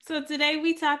So today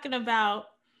we talking about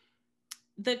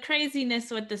the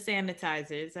craziness with the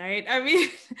sanitizers, right?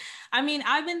 I mean,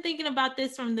 I've been thinking about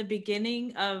this from the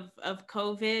beginning of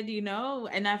COVID,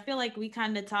 and I feel like we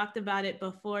kind of talked about it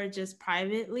before just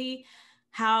privately,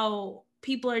 how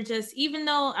people are just, even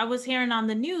though I was hearing on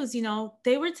the news,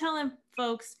 they were telling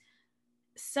folks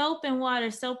soap and water,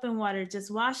 just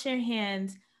wash your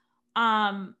hands.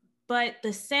 Um, but the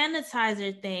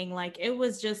sanitizer thing, like it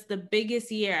was just the biggest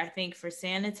year, I think, for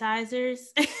sanitizers.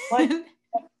 Money,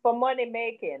 for money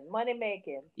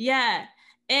making. Yeah.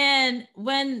 And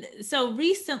so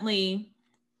recently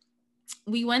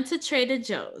we went to Trader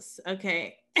Joe's,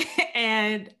 okay?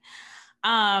 And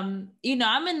I'm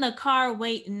in the car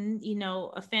waiting,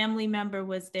 a family member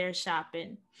was there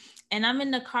shopping. And I'm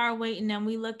in the car waiting and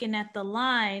we looking at the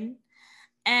line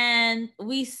and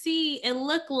we see it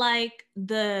looked like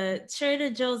the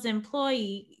Trader Joe's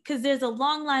employee, because there's a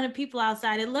long line of people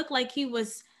outside. It looked like he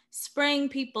was spraying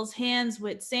people's hands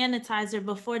with sanitizer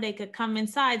before they could come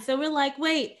inside. So we're like,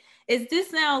 wait, is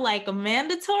this now like a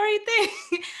mandatory thing?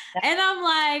 And I'm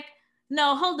like,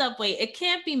 no, hold up, wait, it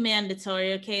can't be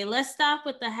mandatory. Okay, let's stop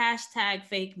with the hashtag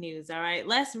fake news. All right,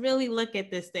 let's really look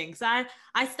at this thing. So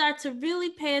I start to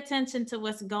really pay attention to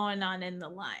what's going on in the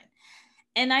line.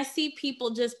 And I see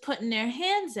people just putting their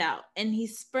hands out and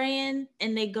he's spraying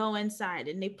and they go inside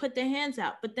and they put their hands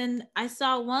out. But then I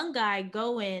saw one guy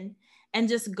go in and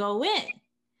just go in.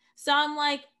 So I'm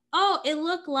like, oh, it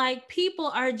looked like people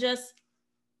are just,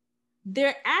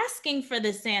 they're asking for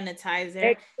the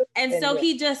sanitizer. And so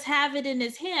he just have it in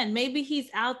his hand. Maybe he's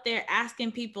out there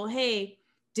asking people, hey,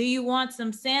 do you want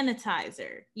some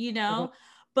sanitizer?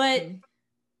 But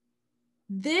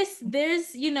there's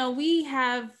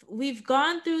we've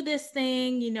gone through this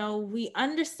thing, we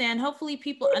understand, hopefully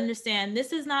people understand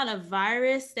this is not a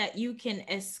virus that you can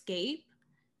escape.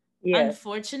 Yes.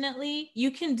 Unfortunately,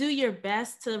 you can do your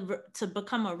best to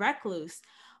become a recluse,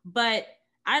 but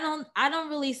I don't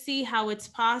really see how it's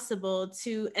possible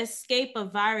to escape a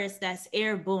virus that's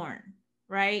airborne,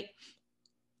 right?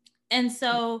 And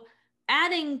so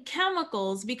adding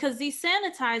chemicals, because these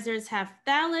sanitizers have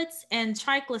phthalates and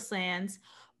triclosans,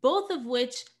 both of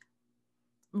which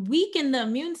weaken the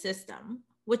immune system,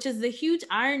 which is the huge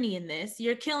irony in this.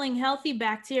 You're killing healthy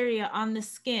bacteria on the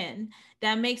skin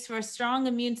that makes for a strong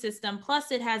immune system. Plus,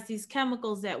 it has these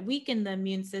chemicals that weaken the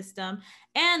immune system,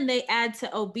 and they add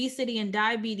to obesity and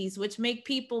diabetes, which make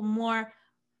people more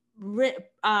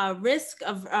risk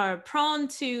of prone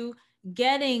to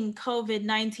getting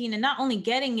COVID-19, and not only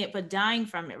getting it, but dying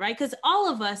from it, right? Because all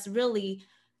of us really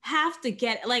have to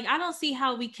get, like, I don't see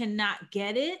how we cannot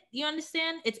get it. You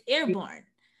understand? It's airborne.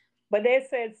 But they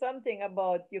said something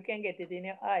about you can get it in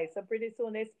your eye. So pretty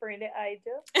soon they spray in the eye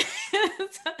too.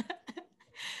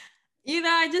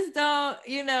 I just don't,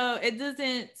 it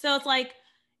doesn't. So it's like,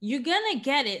 you're going to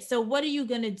get it. So what are you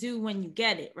going to do when you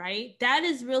get it, right? That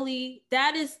is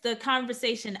the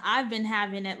conversation I've been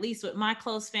having, at least with my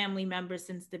close family members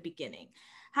since the beginning.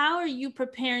 How are you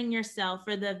preparing yourself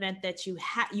for the event that you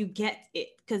get it?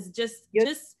 Because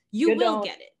you will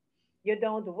get it. You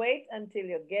don't wait until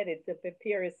you get it to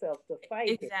prepare yourself to fight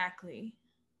it. Exactly.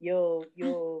 You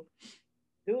do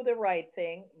the right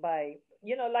thing by,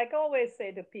 like I always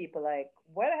say to people, like,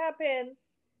 what happened?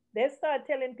 They start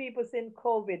telling people since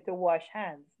COVID to wash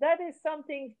hands. That is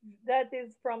something that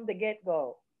is from the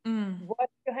get-go. Wash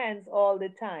your hands all the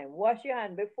time. Wash your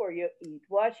hand before you eat.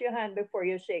 Wash your hand before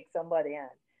you shake somebody's hand.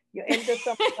 You enter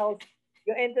somebody else.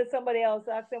 You enter somebody else,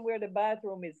 ask them where the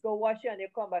bathroom is. Go wash your hand. You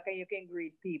come back and you can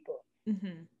greet people.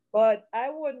 But I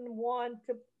wouldn't want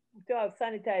to have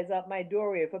sanitizer at my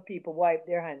doorway for people wipe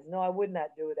their hands. No, I would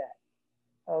not do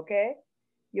that. Okay,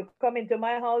 you come into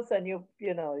my house and you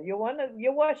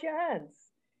wash your hands.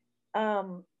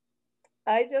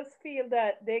 I just feel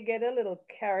that they get a little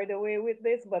carried away with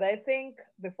this, but I think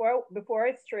before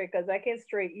I stray, because I can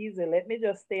stray easy, let me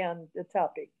just stay on the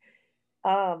topic.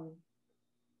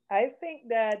 I think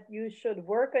that you should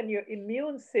work on your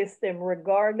immune system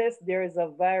regardless there is a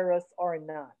virus or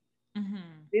not.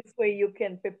 This way you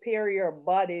can prepare your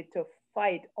body to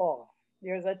fight off.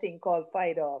 There's a thing called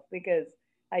fight off, because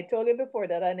I told you before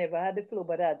that I never had the flu,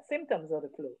 but I had symptoms of the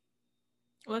flu.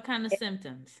 What kind of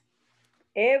symptoms?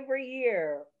 Every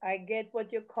year I get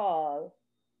what you call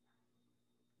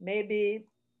maybe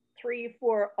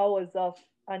 3-4 hours of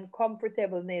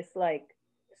uncomfortableness, like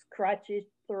scratchy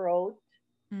throat.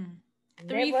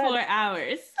 3-4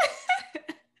 hours.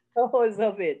 Hours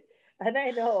of it. And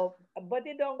I know, but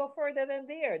they don't go further than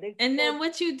there. And then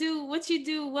what you do,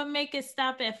 what make it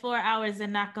stop at 4 hours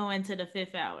and not go into the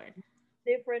 5th hour?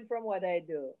 Different from what I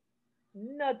do.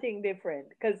 Nothing different.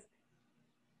 Because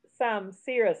Sam,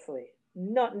 seriously,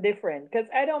 nothing different. Because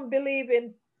I don't believe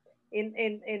in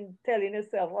telling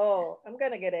yourself, oh, I'm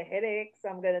gonna get a headache, so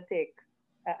I'm gonna take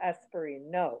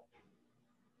aspirin. No.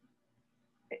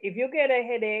 If you get a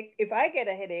headache, if I get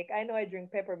a headache, I know I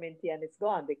drink peppermint tea and it's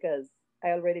gone because I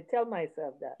already tell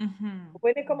myself that. Mm-hmm.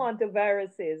 When you come on to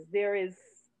viruses, there is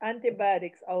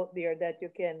antibiotics out there that you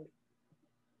can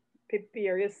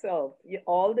prepare yourself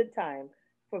all the time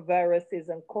for viruses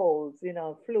and colds,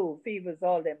 flu, fevers,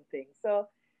 all them things. So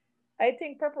I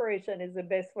think preparation is the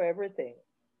best for everything.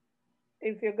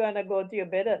 If you're gonna go to your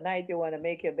bed at night, you want to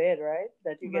make your bed, right?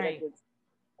 That you get a Right. good.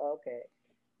 Okay,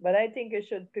 but I think you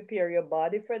should prepare your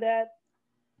body for that.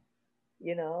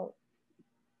 You know,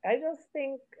 I just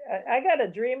think I got a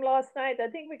dream last night. I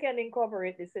think we can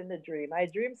incorporate this in the dream. I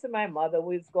dreamed to my mother,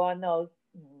 who's gone now,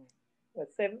 what,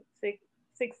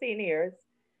 16 years,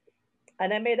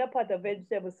 and I made a pot of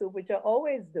vegetable soup, which I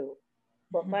always do.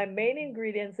 But Mm-hmm. my main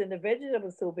ingredients in the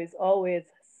vegetable soup is always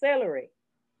celery,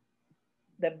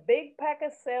 the big pack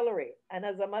of celery. And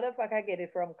as a matter of fact, I get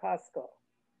it from Costco.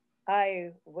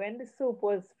 When the soup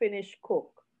was finished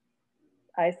cooked,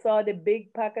 I saw the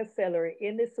big pack of celery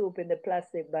in the soup in the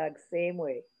plastic bag, same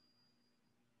way.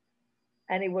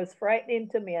 And it was frightening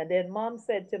to me. And then mom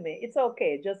said to me, it's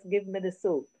okay, just give me the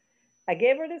soup. I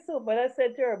gave her the soup, but I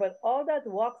said to her, but all that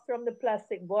wax from the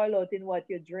plastic boil out in what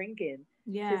you're drinking.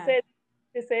 She Yeah. said,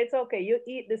 she said, it's okay, you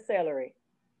eat the celery.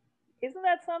 Isn't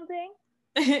that something?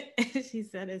 She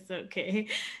said it's okay.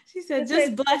 She She said said,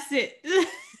 just bless it.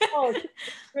 oh,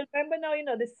 remember now,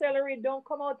 the celery don't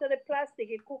come out of the plastic,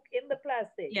 it cook in the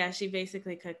plastic. Yeah, she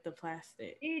basically cooked the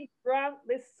plastic. He drank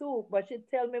the soup, but she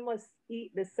tell me must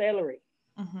eat the celery.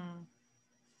 Mm-hmm.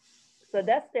 So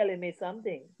that's telling me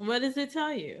something. What does it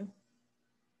tell you?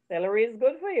 Celery is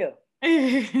good for you.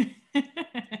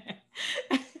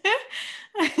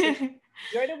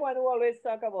 You're the one who always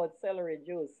talk about celery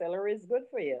juice. Celery is good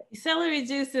for you. Celery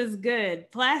juice is good.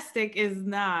 Plastic is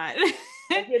not.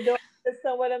 But you don't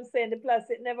understand what I'm saying. The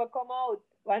plastic never come out.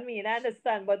 I mean, I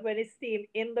understand, but when it's steamed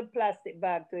in the plastic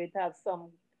bag, to it have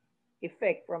some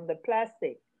effect from the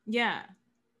plastic. Yeah.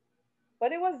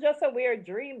 But it was just a weird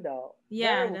dream, though. Very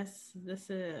Yeah, weird. that's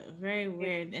a very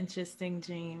weird, interesting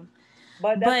dream.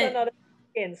 But that's But another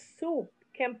thing. Soup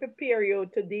can prepare you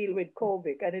to deal with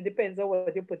COVID, and it depends on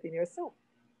what you put in your soup.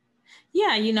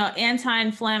 yeah,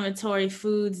 anti-inflammatory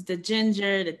foods, the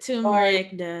ginger, the Or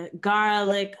turmeric, the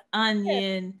garlic,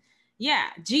 onion. Yeah,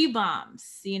 G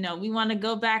bombs. We want to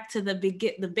go back to the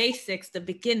basics, the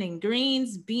beginning.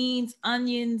 Greens, beans,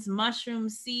 onions,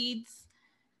 mushrooms, seeds.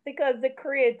 because the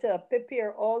creator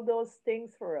prepare all those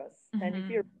things for us. And if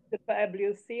you Hmm. read the Bible,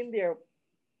 you've seen there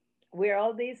where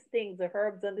all these things, the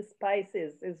herbs and the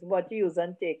spices, is what use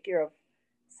and take care of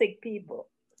sick people.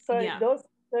 So Yeah. those,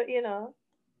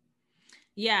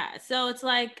 Yeah. So it's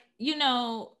like, we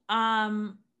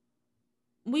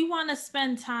want to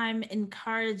spend time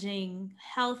encouraging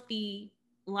healthy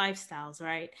lifestyles,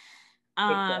 right?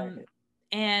 Um, exactly.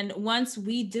 and once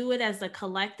we do it as a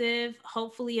collective,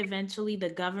 hopefully eventually the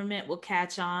government will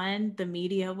catch on, the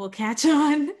media will catch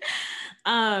on.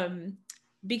 um,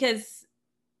 because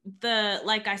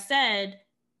like I said,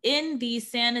 in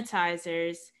these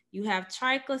sanitizers, you have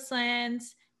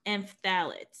triclosans and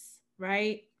phthalates,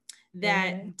 right? Mm-hmm.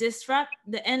 That disrupt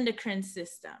the endocrine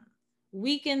system,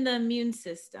 weaken the immune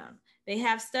system. They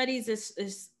have studies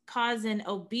as causing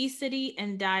obesity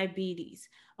and diabetes.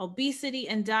 Obesity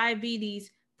and diabetes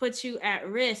put you at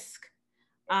risk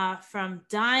from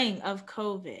dying of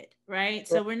COVID, right?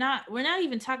 So we're not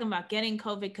even talking about getting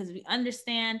COVID because we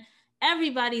understand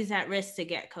everybody's at risk to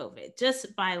get COVID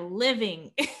just by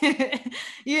living,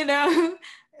 you know,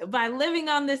 by living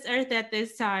on this earth at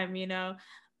this time,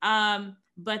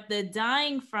 but the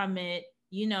dying from it,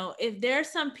 if there's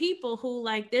some people who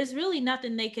like, there's really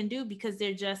nothing they can do because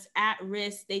they're just at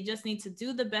risk. They just need to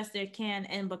do the best they can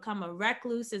and become a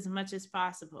recluse as much as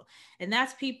possible. And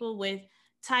that's people with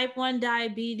type 1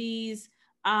 diabetes.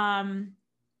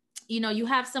 You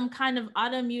have some kind of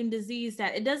autoimmune disease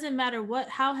that it doesn't matter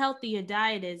how healthy your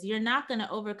diet is, you're not going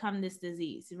to overcome this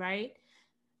disease, right?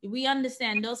 We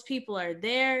understand those people are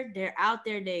there, they're out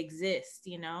there, they exist,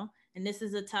 and this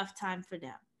is a tough time for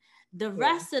them. The Yeah.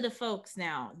 rest of the folks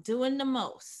now doing the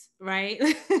most, right?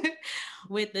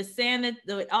 With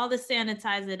with all the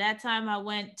sanitizer. That time I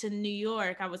went to New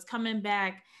York, I was coming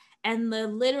back, and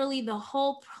literally the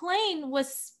whole plane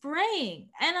was spraying,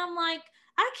 and I'm like,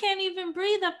 I can't even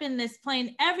breathe up in this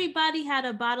plane. Everybody had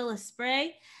a bottle of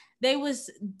spray. They was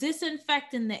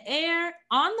disinfecting the air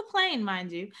on the plane,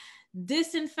 mind you,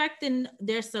 disinfecting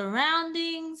their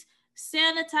surroundings,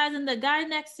 sanitizing. The guy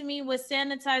next to me was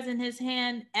sanitizing his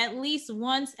hand at least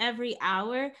once every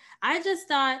hour. I just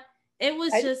thought it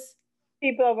was I think just,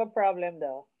 people have a problem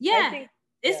though. I yeah, think,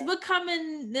 it's yeah.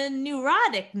 becoming the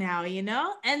neurotic now,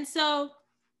 And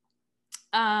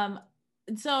um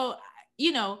so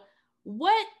you know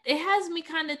what it has me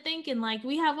kind of thinking, like,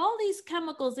 we have all these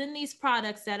chemicals in these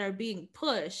products that are being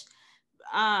pushed,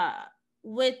 uh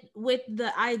with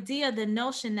the idea, the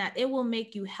notion that it will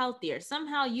make you healthier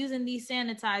somehow. Using these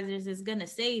sanitizers is going to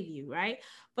save you, right?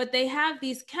 But they have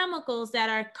these chemicals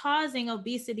that are causing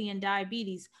obesity and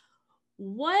diabetes.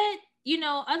 What,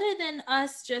 other than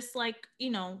us just, like,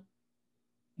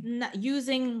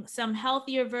 using some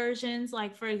healthier versions,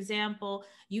 like, for example,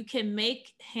 you can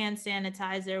make hand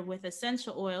sanitizer with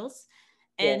essential oils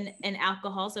Yes. and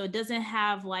alcohol, so it doesn't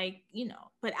have, like,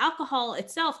 but alcohol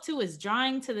itself too is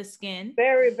drying to the skin.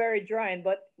 Very, very drying.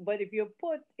 But if you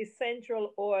put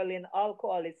essential oil in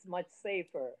alcohol, it's much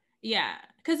safer. Yeah,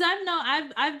 because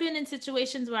I've been in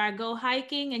situations where I go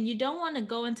hiking and you don't want to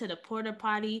go into the porta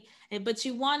potty, but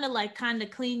you want to, like, kind of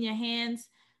clean your hands.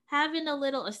 Having a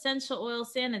little essential oil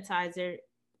sanitizer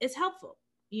is helpful,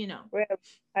 you know. Well,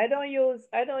 I don't use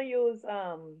a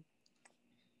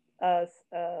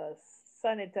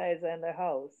sanitizer in the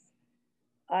house.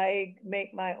 I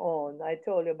make my own. I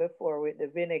told you before, with the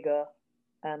vinegar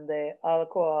and the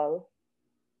alcohol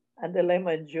and the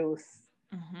lemon juice.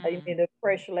 I Hmm. mean the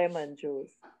fresh lemon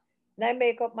juice. And I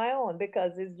make up my own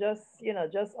because it's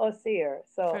just us here.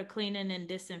 For So cleaning and yeah,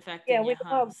 disinfecting we your don't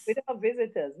have we house. don't have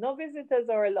visitors. No visitors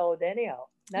are allowed anyhow.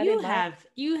 Not You in my have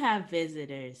you have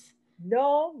visitors,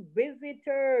 No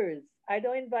visitors. I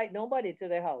don't invite nobody to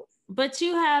the house. but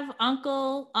you have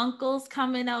uncles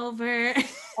coming over.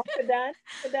 Uncle Dan,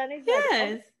 Uncle Dan is like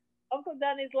Yes, Uncle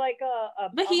Dan is like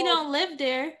but a he house, don't live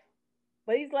there.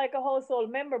 but he's like a household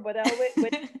member. But I always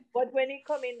when he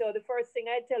come in though, the first thing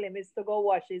I tell him is to go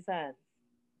wash his hands.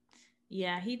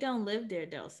 Yeah, he don't live there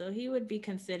though, so he would be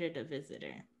considered a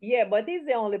visitor. Yeah, but he's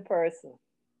the only person,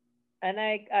 and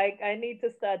I need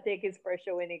to start taking his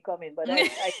pressure when he come in. But I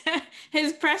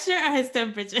His pressure or his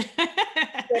temperature?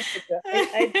 temperature.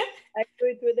 I do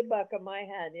it with the back of my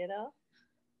hand.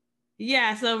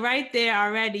 Yeah, so right there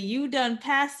already, you done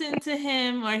passing to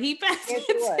him or he passing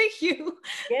Guess what? to you.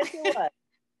 Guess what?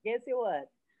 Guess what?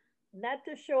 Not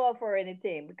to show off or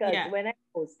anything, because Yeah. when I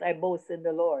boast in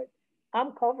the Lord.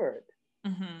 I'm covered.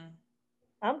 Hmm.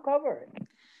 I'm covered.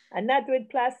 And not with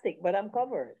plastic, but I'm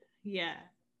covered. Yeah.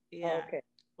 Yeah. Okay.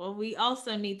 Well, we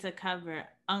also need to cover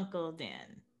Uncle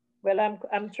Dan. Well,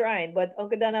 I'm trying, but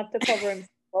Uncle Dan have to cover himself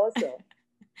also.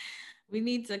 We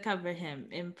need to cover him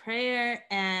in prayer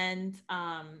and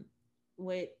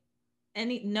with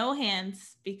any no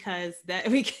hands, because that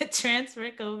we could transfer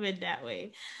COVID that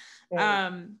way. Mm,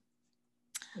 Um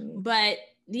mm. but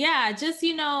yeah, just,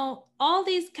 all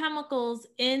these chemicals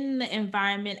in the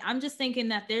environment, I'm just thinking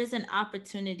that there's an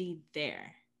opportunity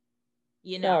there,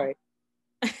 you know. Sorry.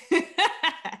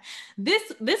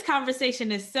 This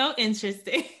conversation is so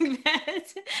interesting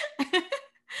that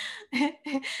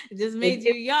it just It, made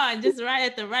you it, yawn it, just right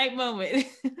at the right moment.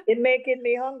 it making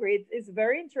me hungry. It's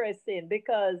very interesting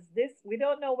because we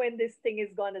don't know when this thing is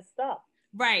going to stop.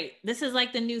 Right. This is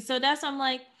like the new. So that's, I'm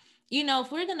like,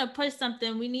 if we're going to push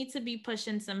something, we need to be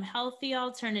pushing some healthy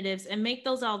alternatives and make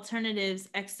those alternatives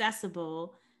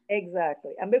accessible.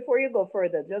 Exactly. And before you go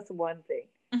further, just one thing.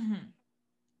 Hmm.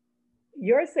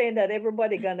 You're saying that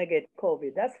everybody gonna get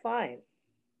COVID. That's fine.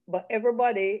 But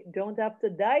everybody don't have to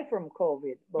die from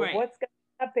COVID. But Right. what's gonna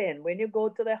happen when you go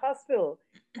to the hospital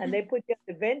and they put you on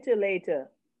the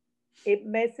ventilator? It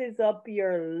messes up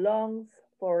your lungs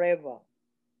forever.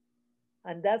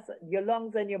 And that's your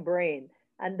lungs and your brain.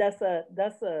 And that's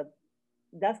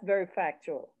very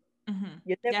factual. Hmm.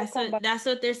 You never That's come what back. that's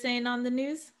what they're saying on the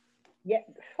news. Yeah,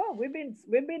 oh, we've been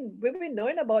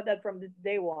knowing about that from the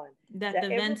day one. That That the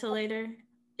everybody ventilator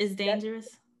is that dangerous.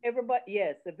 everybody,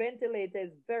 yes, the ventilator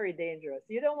is very dangerous.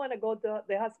 You don't want to go to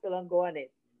the hospital and go on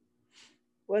it.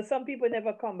 Well, some people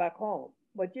never come back home,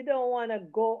 but you don't want to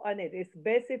go on it. It's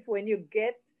best if when you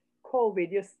get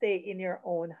COVID, you stay in your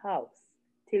own house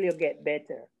till you get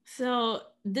better. So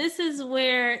this is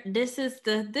where this is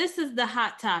the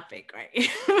hot topic, right?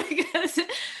 Because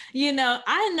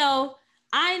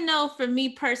I know for me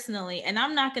personally, and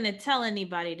I'm not going to tell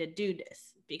anybody to do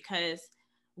this, because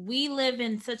we live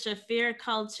in such a fear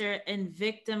culture and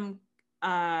victim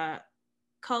uh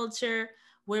culture,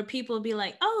 where people be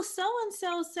like, "Oh, so and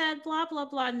so said blah blah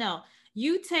blah." No,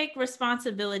 you take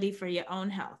responsibility for your own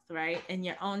health, right? And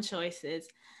your own choices.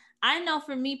 I know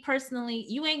for me personally,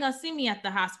 you ain't gonna see me at the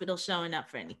hospital showing up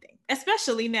for anything,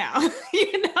 especially now.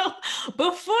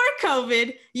 Before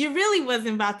COVID, you really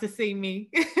wasn't about to see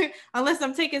me unless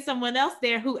I'm taking someone else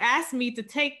there who asked me to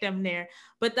take them there.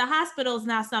 But the hospital is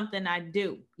not something I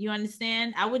do. You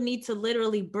understand? I would need to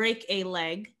literally break a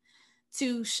leg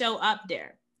to show up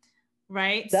there.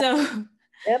 Right. That, So,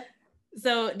 yep.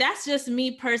 so that's just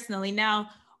me personally. Now,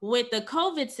 with the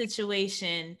COVID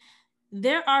situation,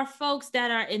 there are folks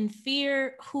that are in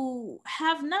fear who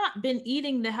have not been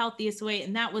eating the healthiest way,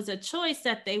 and that was a choice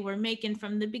that they were making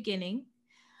from the beginning,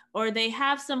 or they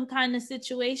have some kind of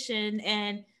situation.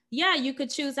 And yeah, you could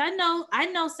choose. I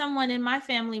know someone in my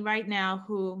family right now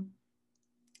who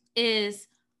is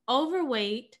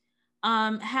overweight,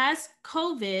 has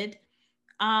COVID,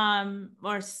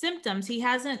 or symptoms. He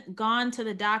hasn't gone to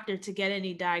the doctor to get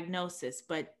any diagnosis,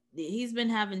 but he's been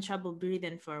having trouble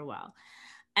breathing for a while.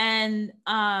 And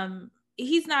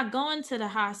he's not going to the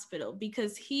hospital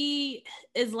because he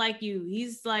is like you.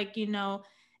 He's like,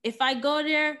 if I go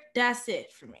there, that's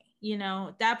it for me.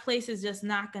 That place is just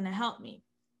not going to help me.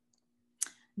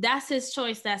 That's his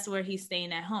choice. That's where he's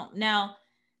staying at home. Now,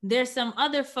 there's some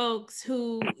other folks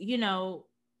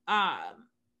uh,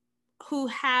 who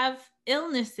have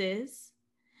illnesses,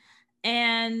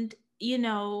 and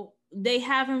they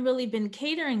haven't really been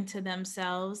catering to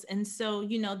themselves. And so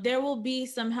there will be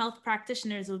some health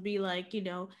practitioners will be like,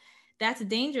 that's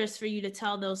dangerous for you to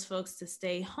tell those folks to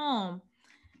stay home.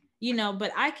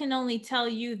 But I can only tell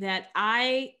you that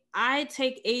I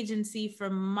take agency for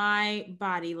my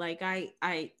body. Like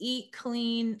I eat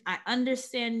clean, I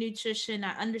understand nutrition,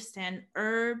 I understand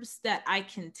herbs that I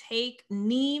can take.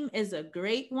 Neem is a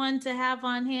great one to have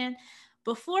on hand.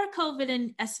 Before COVID,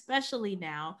 and especially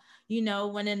now,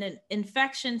 when an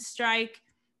infection strike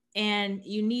and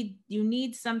you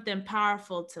need something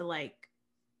powerful to like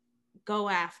go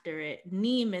after it,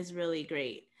 neem is really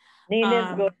great. Neem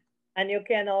is good. um And you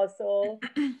can also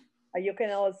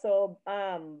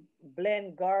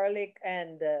blend garlic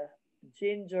and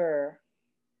ginger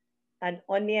and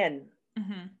onion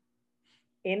mhm.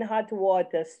 in hot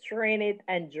water, strain it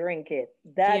and drink it.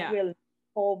 That Yeah. will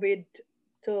COVID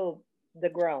to the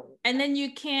ground. And then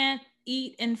you can't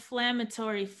eat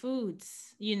inflammatory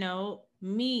foods,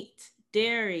 meat,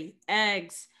 dairy,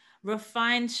 eggs,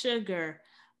 refined sugar,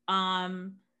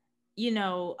 um,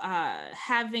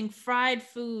 having fried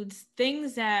foods,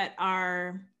 things that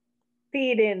are,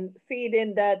 Feeding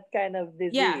that kind of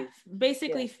yeah, disease. Yeah,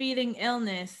 basically feeding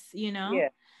illness. yeah,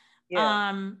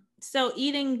 yeah. So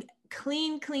eating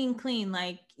clean, clean, clean,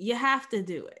 like you have to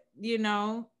do it. You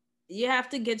have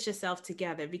to get yourself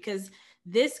together because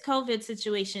this COVID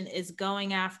situation is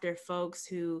going after folks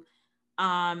who,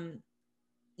 um,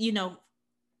 you know,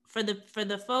 for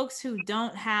the folks who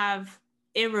don't have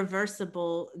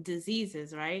irreversible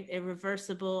diseases, right?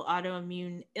 Irreversible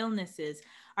autoimmune illnesses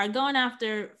are going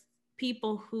after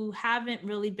people who haven't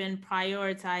really been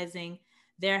prioritizing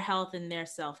their health and their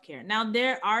self-care. Now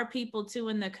there are people too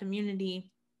in the community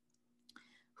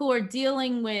who are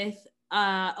dealing with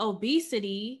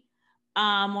obesity,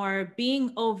 or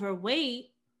being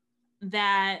overweight,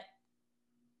 that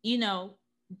you know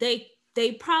they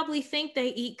they probably think they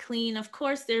eat clean. Of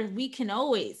course, we can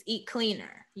always eat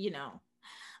cleaner.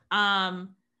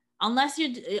 um unless you're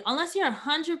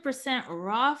 100%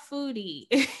 raw foodie.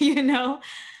 you know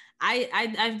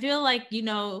I feel like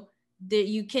that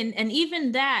you can. And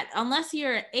even that, unless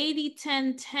you're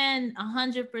 80-10-10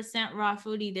 100% raw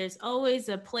foodie, there's always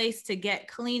a place to get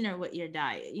cleaner with your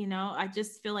diet. I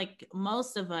just feel like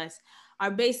most of us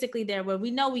are basically there where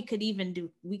we know we can even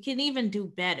do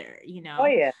better. Oh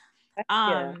yeah, yeah.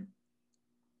 um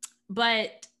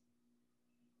but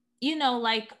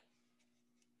like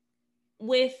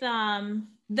with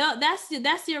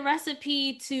that's your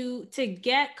recipe to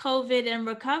get COVID and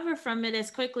recover from it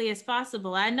as quickly as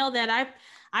possible. I know that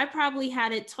I probably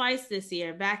had it twice this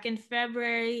year, back in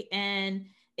February and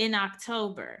in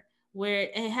October, where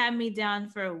it had me down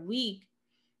for a week,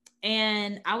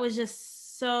 and I was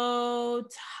just so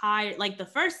tired. Like the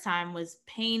first time was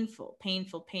painful,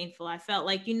 painful, painful. I felt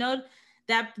like,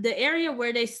 that the area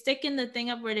where they sticking the thing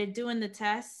up where they're doing the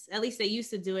tests, at least they used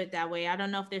to do it that way. I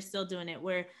don't know if they're still doing it,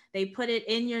 where they put it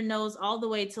in your nose all the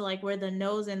way to like where the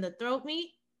nose and the throat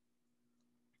meet.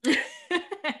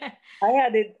 I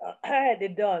had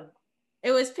it done.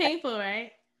 It was I, painful,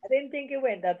 right? I didn't think it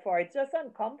went that far. It's just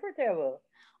uncomfortable.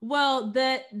 Well,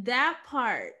 that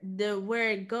part, the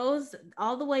where it goes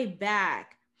all the way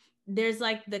back, there's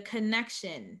like the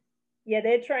connection. Yeah,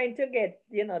 they're trying to get,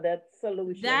 that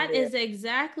solution That there. is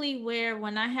exactly where,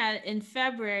 when I had in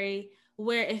February,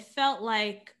 where it felt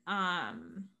like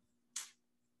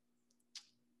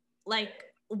like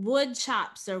wood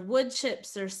chops or wood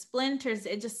chips or splinters.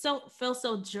 It just so felt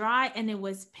so dry and it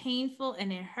was painful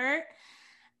and it hurt.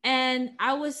 And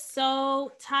I was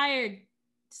so tired,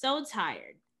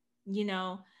 you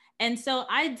know. And so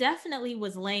I definitely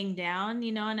was laying down,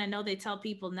 you know, and I know they tell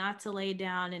people not to lay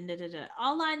down and da da da.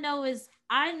 All I know is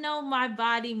I know my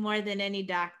body more than any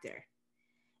doctor.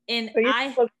 And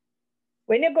So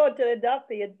when you go to the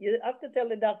doctor, you have to tell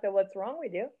the doctor what's wrong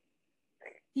with you.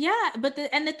 yeah, but the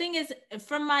thing is,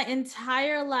 from my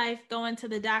entire life going to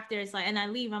the doctor, it's like, and I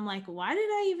leave, I'm like, why did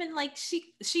I even like?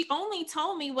 She only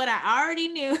told me what I already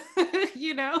knew,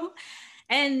 you know.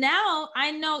 And now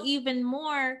I know even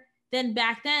more than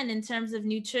back then in terms of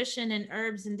nutrition and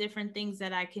herbs and different things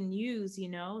that I can use, you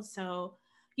know. So,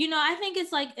 you know, I think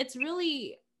it's like it's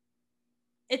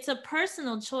a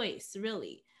personal choice,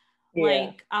 really. Yeah.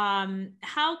 Like,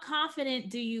 how confident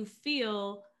do you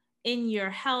feel in your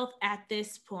health at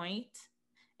this point?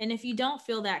 And if you don't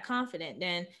feel that confident,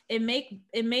 then it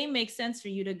may make sense for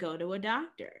you to go to a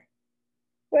doctor.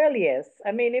 Well, yes.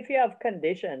 I mean, if you have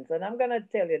conditions, and I'm going to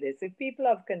tell you this, if people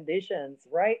have conditions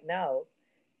right now,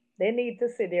 they need to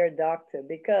see their doctor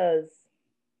because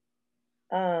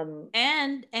um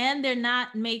And they're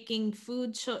not making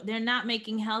they're not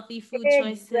making healthy food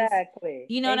choices. exactly.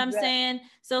 You know what I'm Exactly. saying?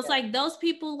 So it's Yeah. like those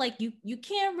people, like, you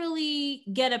can't really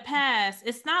get a pass.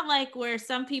 It's not like where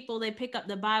some people, they pick up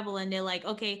the Bible and they're like,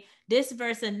 okay, this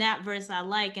verse and that verse I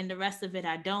like and the rest of it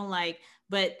I don't like.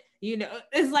 But you know,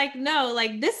 it's like, no,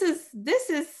 like this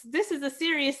is a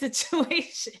serious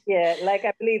situation. Yeah, like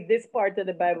I believe this part of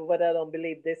the Bible, but I don't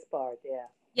believe this part. Yeah.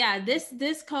 Yeah,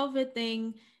 this COVID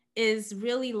thing is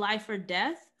really life or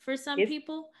death for some It's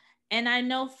people. And I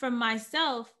know for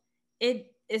myself,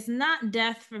 it is not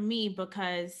death for me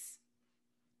because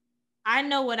I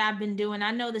know what I've been doing.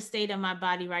 I know the state of my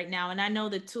body right now, and I know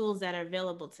the tools that are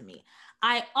available to me.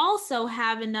 I also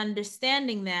have an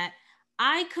understanding that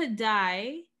I could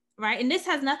die, right? And this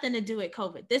has nothing to do with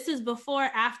COVID. This is before,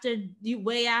 after, you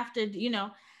way after, you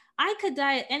know, I could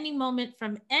die at any moment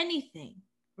from anything,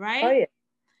 oh right? yeah.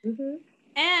 Mm-hmm.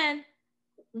 And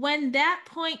when that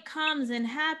point comes and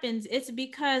happens, it's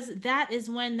because that is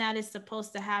when that is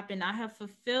supposed to happen. I have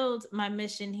fulfilled my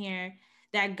mission here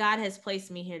that God has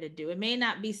placed me here to do. It may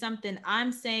not be something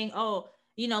I'm saying, oh,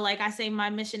 you know, like I say, my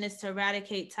mission is to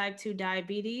eradicate type 2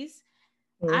 diabetes.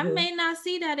 I Mm-hmm. may not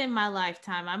see that in my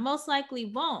lifetime. I most likely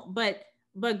won't, but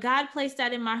God placed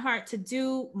that in my heart to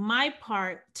do my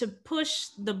part to push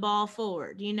the ball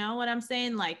forward. You know what I'm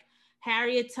saying? Like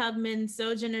Harriet Tubman,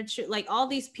 Sojourner Truth, like all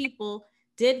these people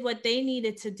did what they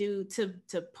needed to do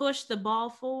to push the ball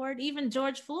forward. Even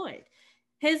George Floyd,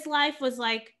 his life was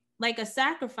like a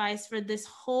sacrifice for this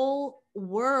whole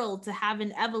world to have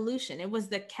an evolution. It was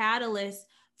the catalyst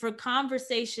for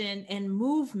conversation and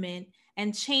movement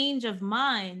and change of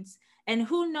minds. And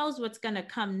who knows what's going to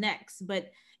come next.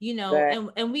 But you know, Right.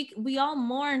 and we all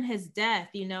mourn his death.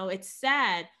 You know, it's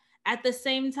sad. At the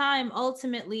same time,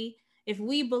 ultimately, if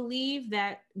we believe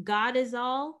that God is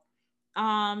all,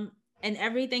 um and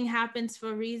everything happens for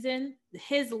a reason,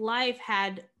 his life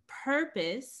had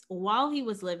purpose while he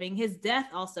was living. His death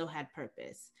also had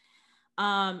purpose.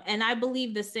 And I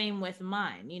believe the same with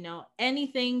mine. You know,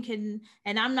 anything can,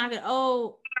 and I'm not gonna,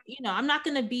 oh, you know, I'm not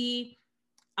gonna be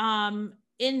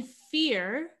in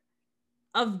fear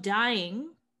of dying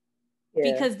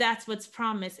Yeah. because that's what's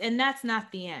promised, and that's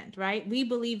not the end, right? We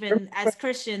believe in, as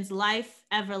Christians, life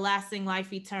everlasting,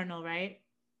 life eternal, right?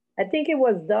 I think it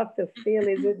was Dr. Phil.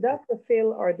 Is it Dr.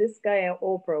 Phil or this guy in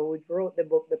Oprah who wrote the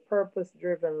book, The Purpose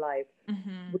Driven Life?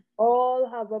 Mm-hmm. We all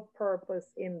have a purpose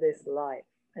in this life,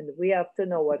 and we have to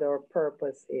know what our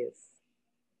purpose is.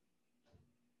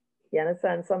 You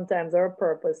understand? Sometimes our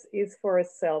purpose is for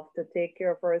ourselves, to take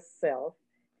care of ourselves.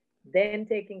 Then,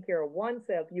 taking care of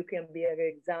oneself, you can be an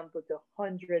example to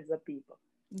hundreds of people.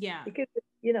 Yeah. Because,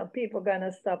 people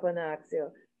gonna stop and ask you,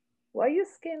 why your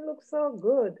skin looks so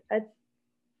good?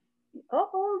 How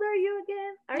old are you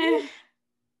again? Are you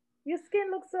your skin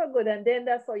looks so good? And then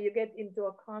that's how you get into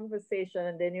a conversation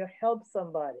and then you help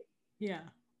somebody, Yeah.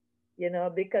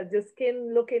 because your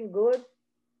skin looking good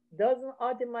doesn't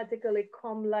automatically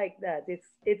come like that.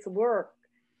 It's work.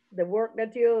 The work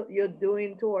that you're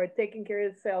doing toward taking care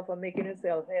of yourself and making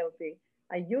yourself healthy.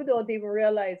 And you don't even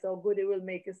realize how good it will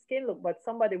make your skin look, but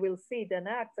somebody will see it and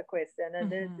ask a question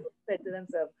and then Mm-hmm. say to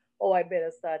themselves, oh, I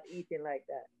better start eating like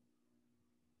that.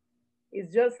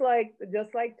 It's just like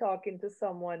talking to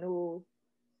someone who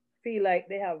feel like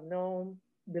they have no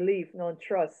belief, no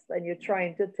trust, and you're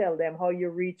trying to tell them how you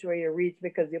reach where you reach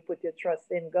because you put your trust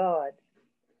in God.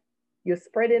 You're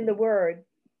spreading the word.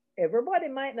 Everybody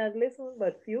might not listen,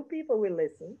 but few people will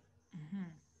listen. Mm-hmm.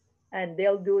 and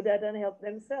they'll do that and help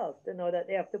themselves to know that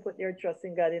they have to put their trust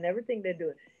in God in everything they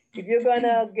do. If you're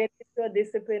gonna get into a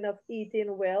discipline of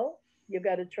eating well, you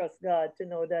gotta trust God to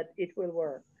know that it will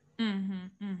work.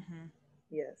 Mm-hmm, mm-hmm.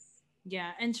 Yes.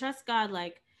 Yeah, and trust God.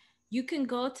 Like, you can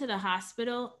go to the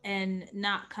hospital and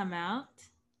not come out,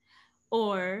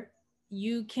 or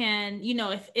you can,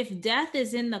 if death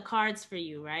is in the cards for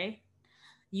you, right?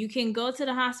 You can go to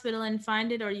the hospital and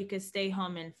find it, or you can stay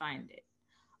home and find it.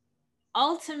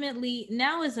 Ultimately,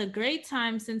 now is a great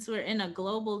time, since we're in a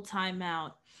global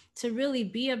timeout, to really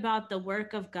be about the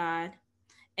work of God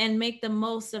and make the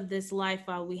most of this life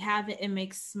while we have it, and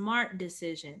make smart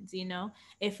decisions.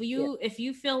 If Yes.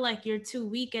 you feel like you're too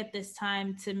weak at this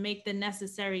time to make the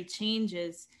necessary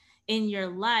changes in your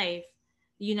life,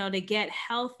 to get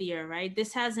healthier, right?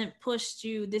 This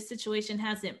situation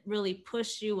hasn't really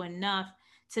pushed you enough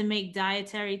to make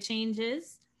dietary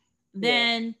changes, Yeah.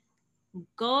 then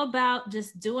go about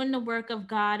just doing the work of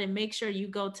God, and make sure you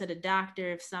go to the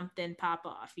doctor if something pop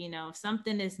off. If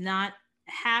something is not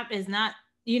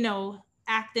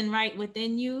acting right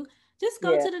within you, just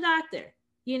go Yeah. to the doctor.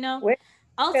 you know When,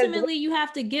 because Ultimately, you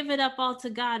have to give it up all to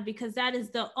God, because that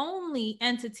is the only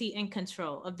entity in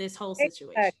control of this whole situation.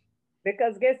 exactly.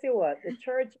 Because guess what?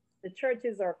 The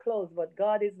churches are closed, but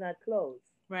God is not closed.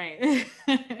 Right. You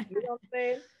know what I'm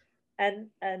saying?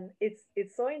 And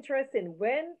it's so interesting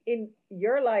when in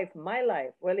your life, my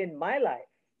life, well, in my life,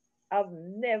 I've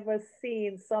never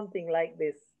seen something like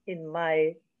this in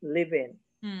my living.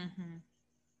 Hmm.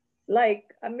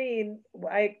 Like, I mean,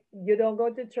 you don't go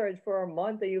to church for a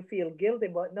month and you feel guilty,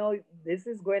 but no, this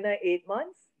is going on 8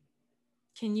 months.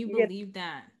 Can you You get, believe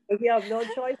that? you have no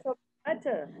choice of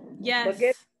matter. But guess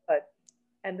Yes. what?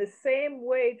 And the same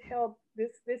way it helped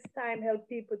this time help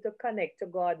people to connect to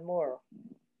God more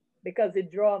because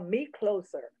it draw me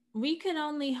closer. We could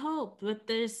only hope, but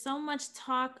there's so much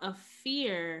talk of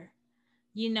fear,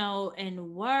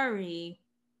 and worry,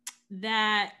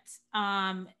 that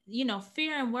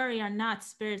fear and worry are not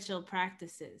spiritual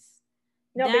practices.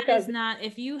 No, That because is not.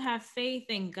 If you have faith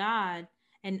in God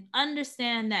and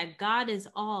understand that God is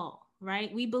all,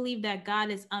 right? We believe that God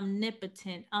is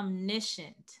omnipotent,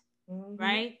 omniscient, mhm.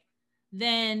 right?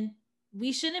 Then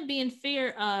we shouldn't be in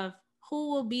fear of who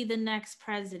will be the next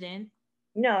president,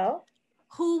 No,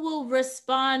 who will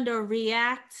respond or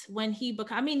react when he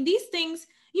becomes. I mean, these things,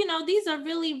 these are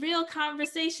really real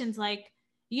conversations. Like,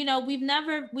 we've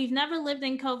never lived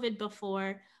in COVID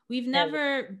before. We've never.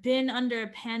 never been under a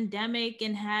pandemic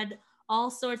and had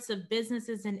all sorts of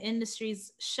businesses and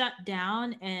industries shut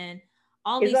down and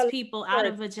all It's these a lot people out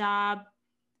first. of a job.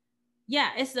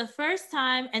 Yeah, it's the first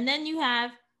time. And then you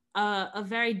have a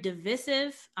very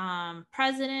divisive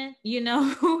president,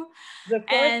 The first time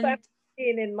and I've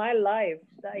seen in my life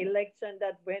the election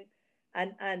that went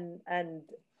and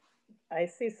I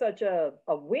see such a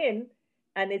win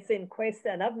and it's in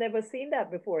question. I've never seen that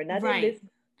before. Not in right. this.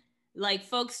 Like,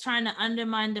 folks trying to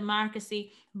undermine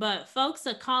democracy, but folks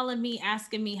are calling me,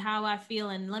 asking me how I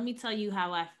feel, and let me tell you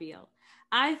how I feel.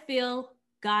 I feel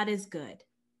God is good,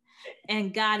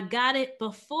 and God got it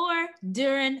before,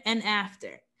 during, and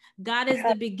after. God is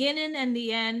the beginning and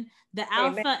the end, the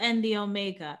Amen. Alpha and the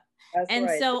Omega. That's And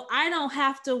right. so I don't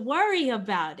have to worry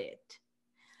about it.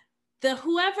 The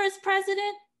whoever's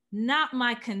president, not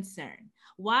my concern.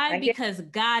 Why? And guess, Because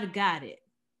God got it.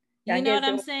 You and know what guess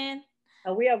I'm what? saying?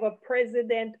 And we have a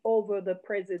president over the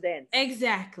presidents.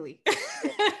 Exactly.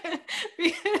 Yes.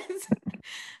 because,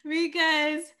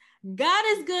 because God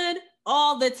is good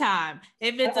all the time.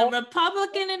 If it's a All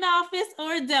Republican in office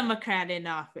or a Democrat in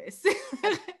office. at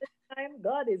the time,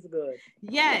 God is good.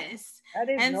 Yes. That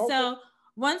is And no so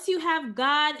once you have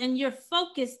God and you're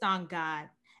focused on God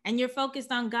and you're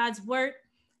focused on God's work,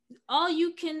 all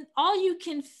you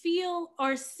can feel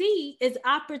or see is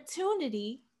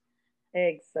opportunity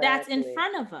that's in exactly.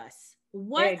 front of us.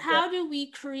 Exactly. How do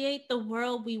we create the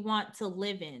world we want to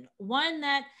live in? One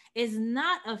that is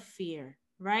not of fear,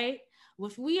 right?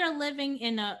 If we are living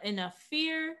in a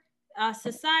fear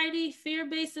society,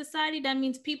 fear-based society, that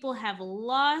means people have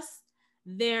lost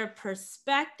their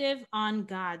perspective on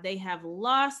God. They have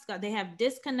lost God. They have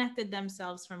disconnected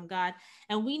themselves from God,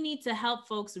 and we need to help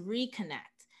folks reconnect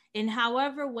in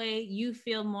however way you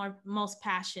feel most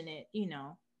passionate,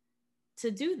 to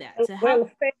do that, to help.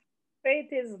 Well, faith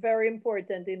is very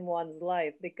important in one's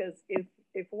life because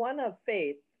if one have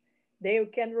faith, they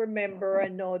can remember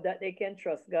and know that they can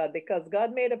trust God because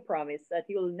God made a promise that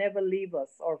He will never leave us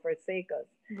or forsake us.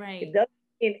 It Right. doesn't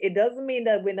it doesn't mean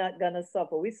that we're not gonna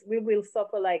suffer. We will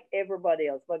suffer like everybody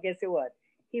else. But guess what?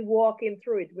 He walking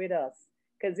through it with us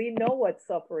because He know what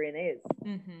suffering is.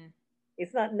 Mm-hmm.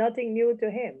 It's not nothing new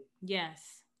to Him.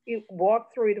 Yes. You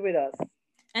walk through it with us.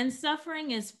 And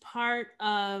suffering is part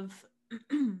of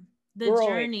the Growing.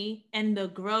 journey and the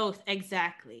growth.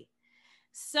 Exactly.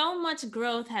 So much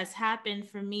growth has happened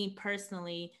for me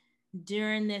personally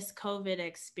during this COVID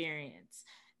experience.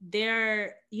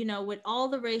 There, with all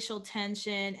the racial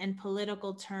tension and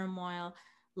political turmoil,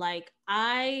 like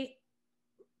I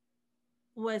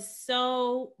was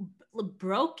so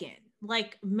broken,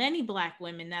 like many Black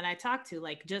women that I talked to,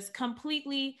 like just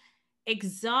completely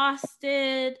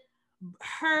exhausted,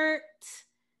 hurt,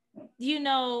 you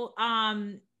know,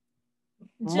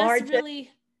 just March, really,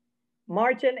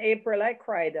 March and April, I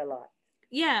cried a lot.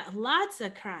 yeah, lots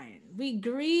of crying. We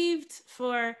grieved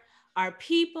for our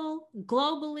people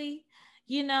globally,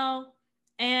 you know,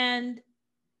 and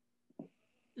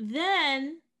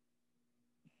then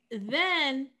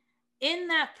then in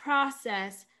that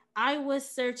process, I was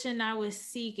searching, I was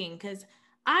seeking, because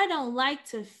I don't like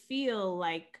to feel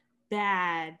like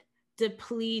bad,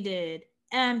 depleted,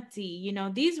 empty.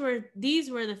 These were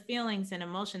the feelings and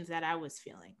emotions that I was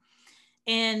feeling.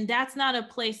 And that's not a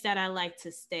place that I like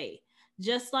to stay.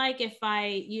 Just like if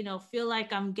I, feel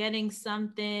like I'm getting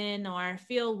something or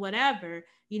feel whatever,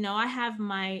 I have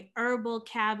my herbal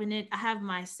cabinet, I have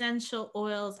my essential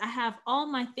oils, I have all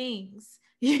my things,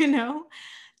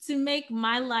 to make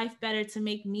my life better, to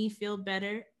make me feel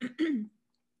better.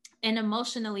 And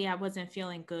emotionally, I wasn't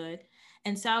feeling good.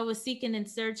 And so I was seeking and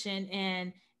searching.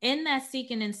 And in that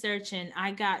seeking and searching,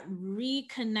 I got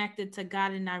reconnected to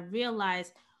God, and I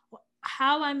realized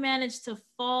how I managed to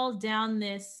fall down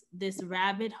this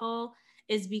rabbit hole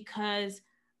is because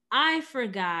I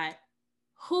forgot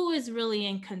who is really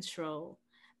in control.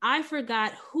 I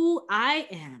forgot who I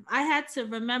am. I had to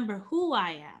remember who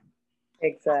I am.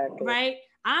 Exactly. Right?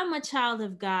 I'm a child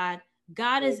of God.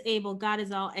 God is able, God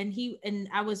is all. And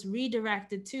I was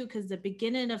redirected too, because the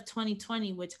beginning of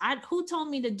 2020, which I who told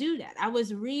me to do that? I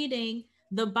was reading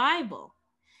the Bible.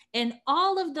 And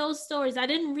all of those stories, I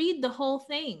didn't read the whole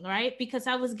thing, right? Because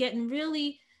I was getting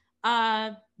really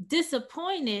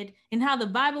disappointed in how the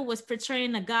Bible was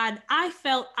portraying a God I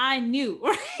felt I knew,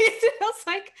 right? I was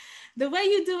like, the way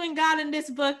you doing God in this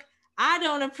book, I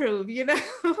don't approve.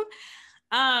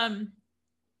 um,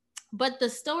 but the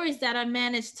stories that I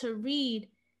managed to read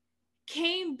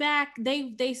came back,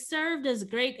 they served as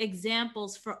great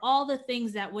examples for all the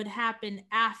things that would happen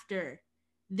after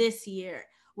this year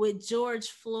with George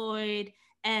Floyd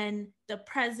and the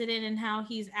president and how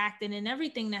he's acting and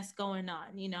everything that's going on.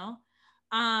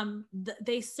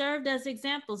 They served as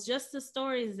examples, just the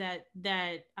stories that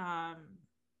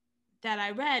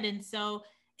I read. And so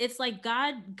it's like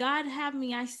God have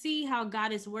me. I see how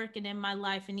God is working in my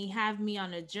life, and he have me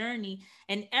on a journey,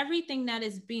 and everything that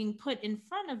is being put in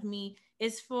front of me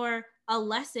is for a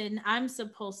lesson I'm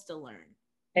supposed to learn,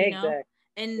 you know? Exactly.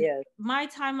 And Yes. my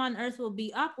time on earth will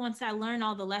be up once I learn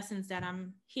all the lessons that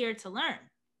I'm here to learn.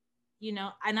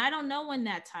 And I don't know when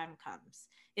that time comes.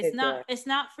 it's not Exactly. it's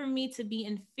not for me to be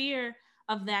in fear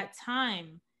of that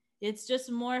time. It's just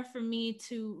more for me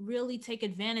to really take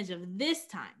advantage of this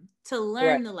time to Right.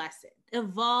 learn the lesson,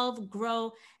 evolve,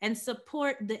 grow, and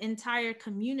support the entire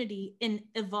community in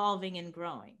evolving and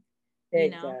growing you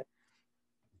know Exactly.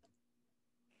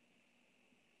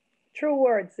 True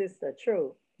word, sister.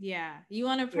 True. yeah, you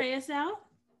want to Yes. pray us out?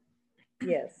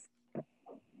 Yes.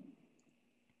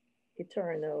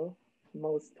 Eternal,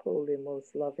 most holy,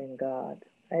 most loving God,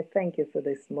 I thank you for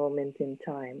this moment in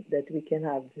time that we can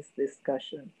have this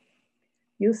discussion.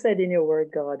 You said in your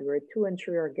word, God, where two and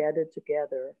three are gathered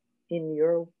together in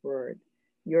your word,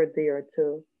 you're there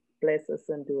to bless us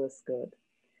and do us good.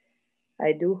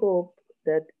 I do hope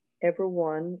that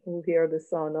everyone who hear the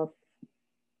sound of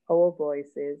our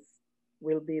voices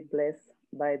will be blessed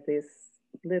by this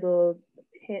little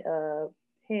uh,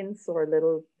 hints or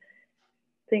little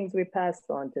things we passed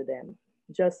on to them,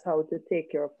 just how to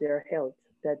take care of their health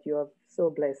that you have so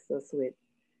blessed us with.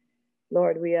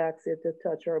 Lord, we ask you to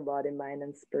touch our body, mind,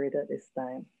 and spirit at this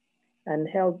time and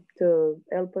help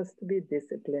us to be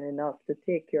disciplined enough to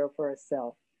take care of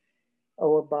ourselves,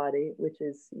 our body, which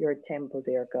is your temple,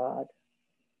 dear God.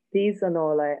 These and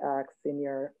all I ask in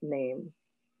your name.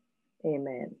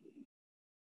 Amen.